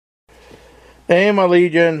Hey my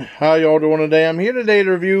Legion, how y'all doing today? I'm here today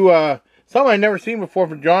to review something I've never seen before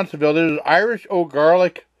from Johnsonville. This is Irish oak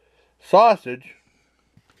garlic sausage.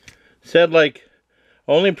 Said like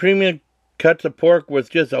only premium cuts of pork with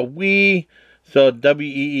just a wee, so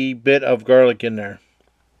W-E-E bit of garlic in there.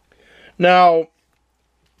 Now,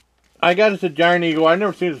 I got this at Giant Eagle. I've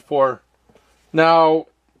never seen this before. Now,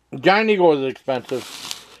 Giant Eagle is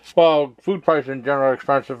expensive. Well, food prices in general are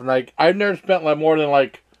expensive. Like, I've never spent like more than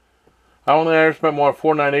like, I don't think I ever spent more than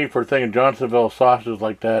 $4.98 for a thing in Johnsonville sausages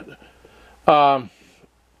like that. And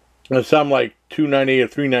some like $2.98 or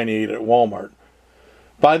 $3.98 at Walmart.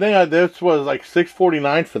 But I think this was like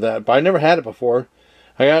 $6.49 for that. But I never had it before.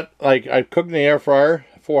 I cooked in the air fryer,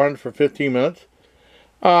 400 for 15 minutes.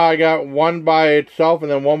 I got one by itself,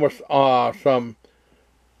 and then one with some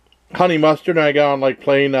honey mustard, and I got on like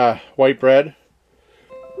plain white bread.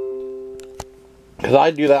 Because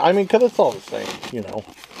I do that. I mean, because it's all the same, you know.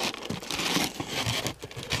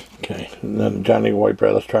 Okay, and then Johnny white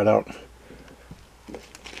bread. Let's try it out.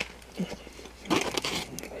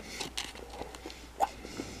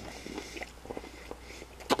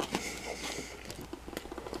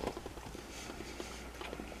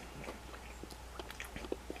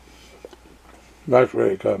 That's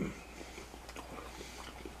really good.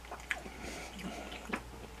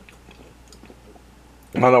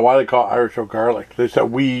 I don't know why they call it Irish oak garlic. They said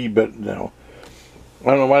wee, but you know, I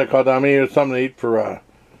don't know why they call it that. I mean, it's something to eat for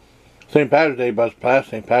St. Patrick's Day, but it's past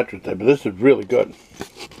St. Patrick's Day. But this is really good.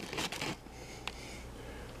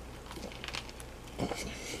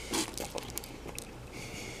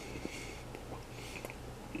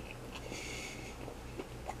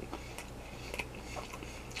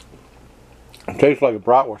 It tastes like a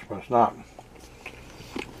bratwurst, but it's not.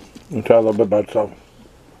 I'll try a little bit about itself.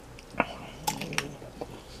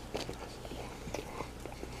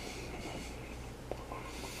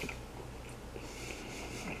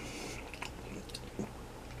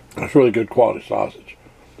 It's really good quality sausage.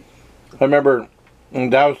 I remember when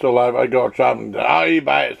Dad was still alive, I'd go outside and I'll eat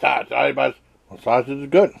by his sausage. I'll eat by his... Well, sausage is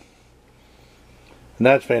good. And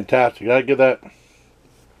that's fantastic. I'd give that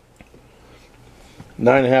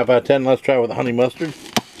 9.5 out of 10. Let's try it with the honey mustard.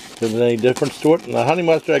 If there's any difference to it. And the honey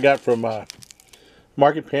mustard I got from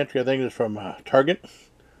Market Pantry. I think it's from Target.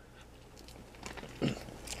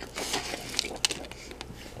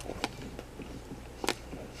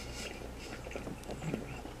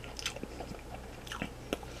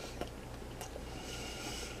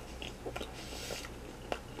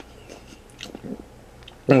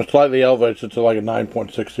 And it's slightly elevated to like a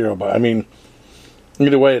 9.60, but I mean,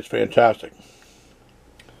 either way, it's fantastic.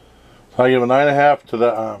 So I give a 9.5 to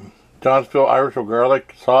the Johnsonville Irish oak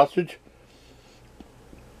garlic sausage.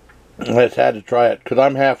 I just had to try it because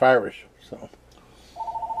I'm half Irish. So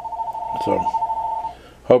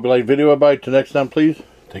hope you like the video. Bye. Till next time, please.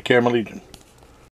 Take care, my Legion.